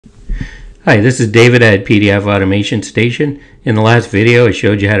Hi, this is David at PDF Automation Station. In the last video, I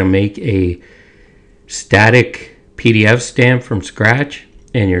showed you how to make a static PDF stamp from scratch,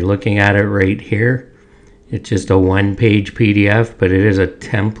 and you're looking at it right here. It's just a one-page PDF, but it is a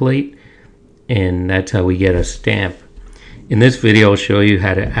template, and that's how we get a stamp. In this video, I'll show you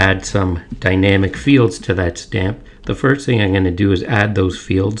how to add some dynamic fields to that stamp. The first thing I'm going to do is add those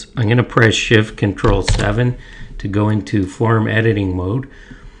fields. I'm going to press Shift-Control-7 to go into form editing mode.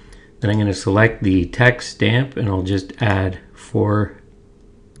 Then I'm going to select the text stamp, and I'll just add 4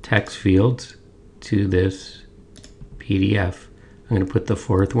 text fields to this PDF. I'm going to put the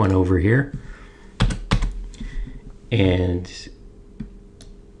 4th one over here, and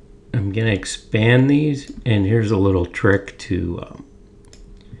I'm going to expand these. And here's a little trick to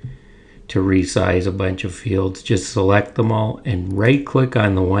resize a bunch of fields. Just select them all and right click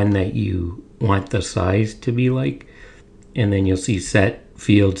on the one that you want the size to be like, and then you'll see set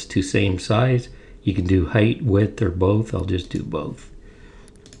fields to same size. You can do height, width, or both. I'll just do both.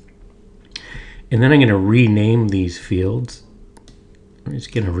 And then I'm going to rename these fields. I'm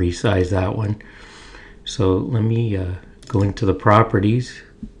just going to resize that one. So let me go into the properties,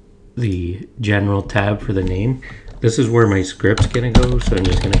 the general tab for the name. This is where my script's going to go, so I'm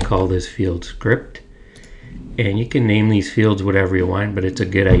just going to call this field script. And you can name these fields whatever you want, but it's a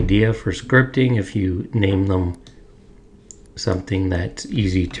good idea for scripting if you name them something that's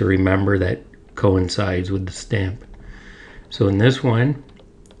easy to remember that coincides with the stamp. So in this one,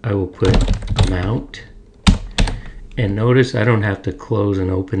 I will put amount. And notice I don't have to close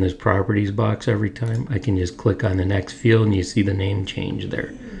and open this properties box every time. I can just click on the next field and you see the name change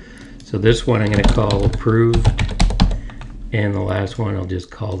there. So this one I'm going to call approved. And the last one I'll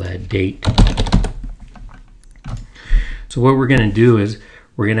just call that date. So what we're going to do is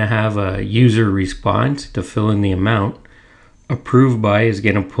we're going to have a user response to fill in the amount. Approved by is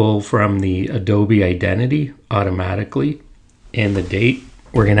going to pull from the Adobe identity automatically, and the date,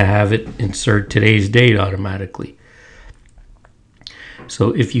 we're going to have it insert today's date automatically.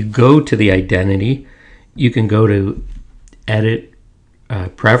 So if you go to the identity, you can go to edit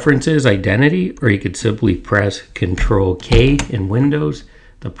preferences identity, or you could simply press Control K in Windows.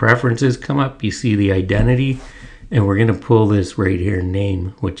 The preferences come up, you see the identity, and we're going to pull this right here,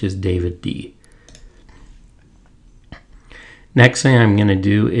 name, which is David D. Next thing I'm going to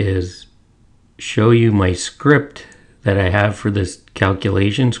do is show you my script that I have for this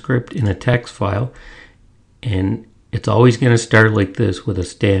calculation script in a text file. And it's always going to start like this with a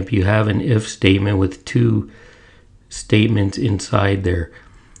stamp. You have an if statement with 2 statements inside there.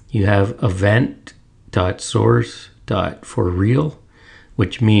 You have event.source.forReal,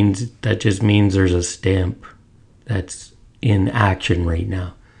 which means that just means there's a stamp that's in action right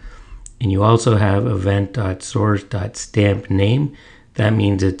now. And you also have event.source.stampName. That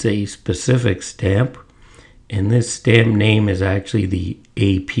means it's a specific stamp. And this stamp name is actually the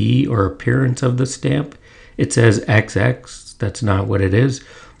AP or appearance of the stamp. It says XX. That's not what it is.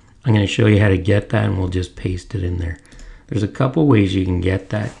 I'm going to show you how to get that, and we'll just paste it in there. There's a couple ways you can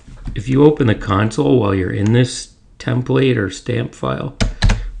get that. If you open the console while you're in this template or stamp file,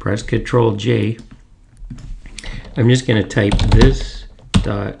 press Control J. I'm just going to type this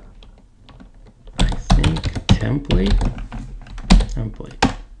dot templates.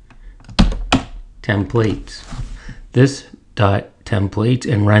 This dot templates,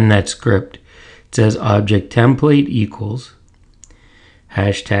 and run that script. It says object template equals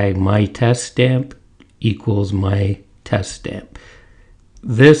hashtag my test stamp equals my test stamp.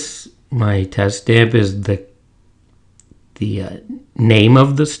 This my test stamp is the name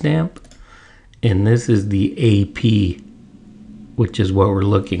of the stamp, and this is the AP, which is what we're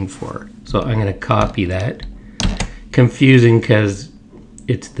looking for. So I'm going to copy that. Confusing because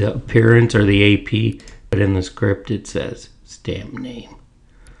it's the appearance or the AP, but in the script it says stamp name.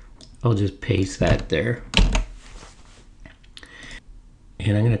 I'll just paste that there.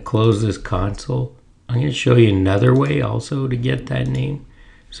 And I'm going to close this console. I'm going to show you another way also to get that name.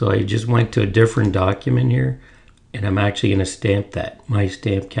 So I just went to a different document here, and I'm actually going to stamp that, my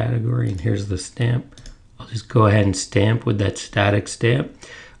stamp category, and here's the stamp. I'll just go ahead and stamp with that static stamp.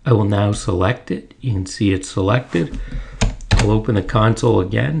 I will now select it. You can see it's selected. I'll open the console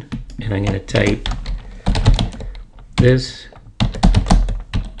again, and I'm going to type this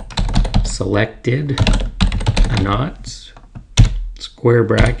selected knots, square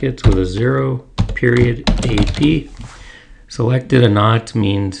brackets with a 0, period, AP. Selected knots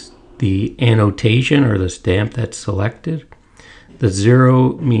means the annotation or the stamp that's selected. The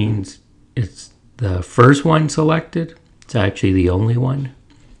 0 means it's the first one selected. It's actually the only one.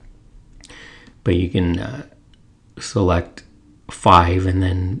 But you can select 5 and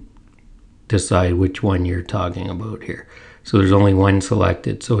then decide which one you're talking about here. So there's only one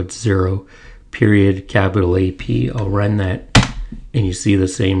selected, so it's 0 period capital AP. I'll run that and you see the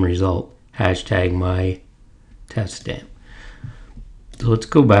same result. Hashtag my test stamp. So let's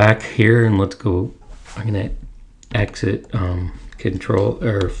go back here and let's go, I'm going to exit control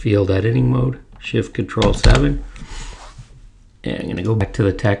or field editing mode, Shift Control 7. And I'm going to go back to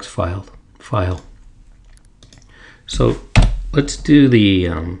the text file. So let's do the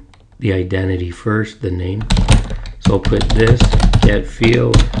identity first, the name. So I'll put this get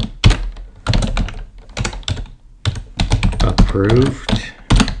field approved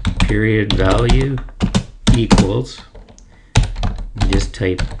period value equals, just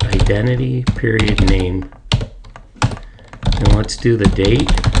type identity period name, and let's do the date.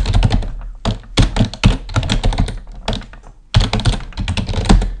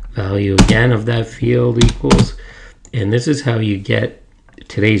 Value again of that field equals, and this is how you get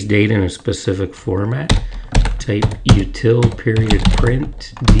today's date in a specific format. Type util period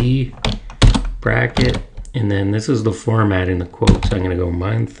print d bracket, and then this is the format in the quotes. I'm going to go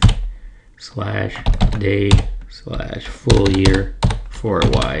month / day / full year 4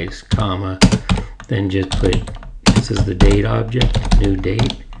 Ys, comma, then just put, this is the date object, new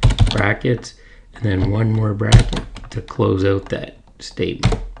date, brackets, and then one more bracket to close out that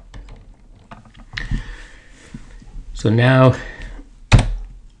statement. So now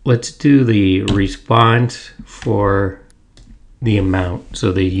let's do the response for the amount.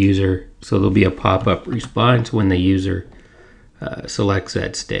 So the user, so there'll be a pop-up response when the user selects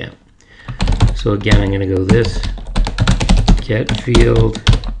that stamp. So again, I'm going to go this get field,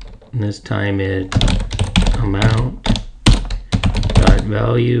 and this time it's amount dot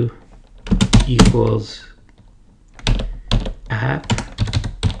value equals app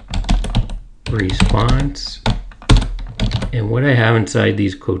response. And what I have inside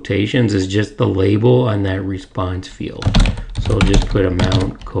these quotations is just the label on that response field. So I'll just put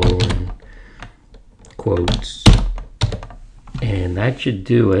amount colon quotes, and that should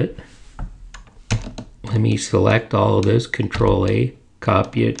do it. Let me select all of this, Control A,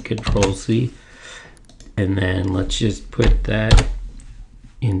 copy it, Control C, and then let's just put that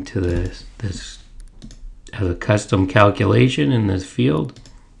into this as a custom calculation in this field.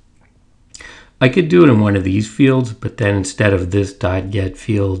 I could do it in one of these fields, but then instead of this .get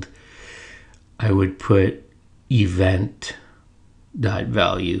field, I would put event.value,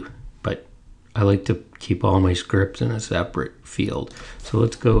 but I like to keep all my scripts in a separate field. So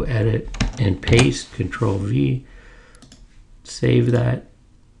let's go edit and paste, Control V, save that,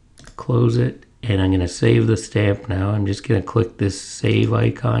 close it, and I'm going to save the stamp now. I'm just going to click this save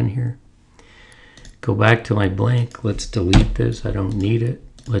icon here. Go back to my blank. Let's delete this. I don't need it.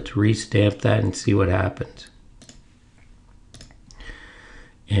 Let's restamp that and see what happens.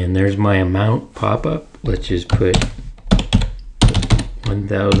 And there's my amount pop-up. Let's just put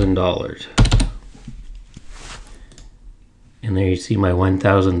 $1,000. And there you see my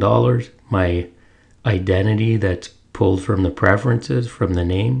 $1,000, my identity that's pulled from the preferences, from the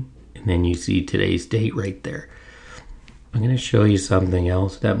name, and then you see today's date right there. I'm going to show you something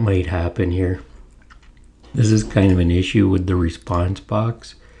else that might happen here. This is kind of an issue with the response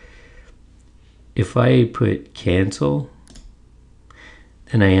box. If I put cancel,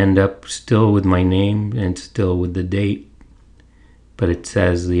 then I end up still with my name and still with the date, but it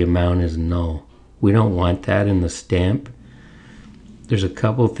says the amount is null. We don't want that in the stamp. There's a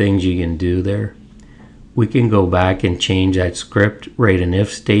couple things you can do there. We can go back and change that script, write an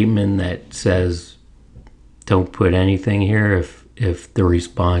if statement that says don't put anything here if the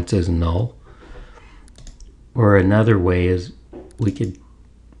response is null. Or another way is we could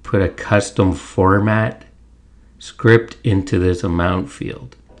put a custom format script into this amount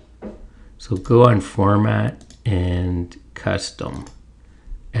field. So go on format and custom,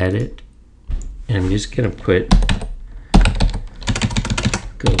 edit, and I'm just going to put,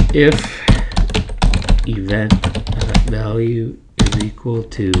 go if event value is equal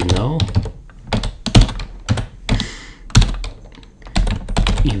to null,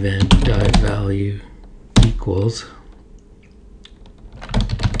 event.value equals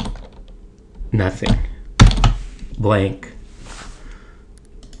nothing, blank.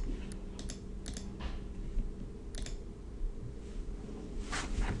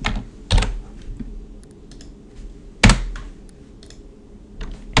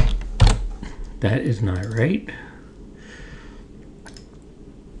 That is not right.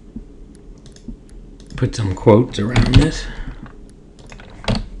 Put some quotes around this.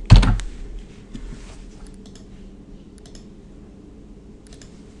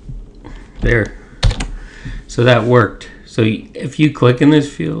 There. So that worked. So if you click in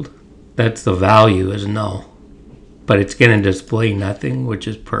this field, That's the value is null. But it's going to display nothing, which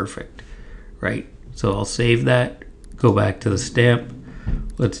is perfect, right? So I'll save that, go back to the stamp.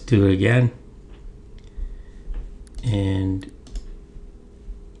 Let's do it again. And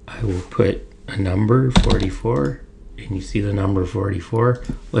I will put a number, 44, and you see the number 44.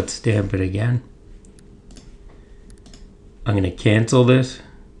 Let's stamp it again. I'm going to cancel this,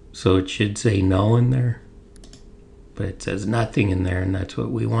 so it should say null in there, but it says nothing in there, and that's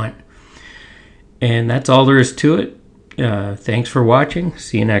what we want. And that's all there is to it. Thanks for watching.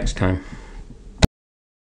 See you next time.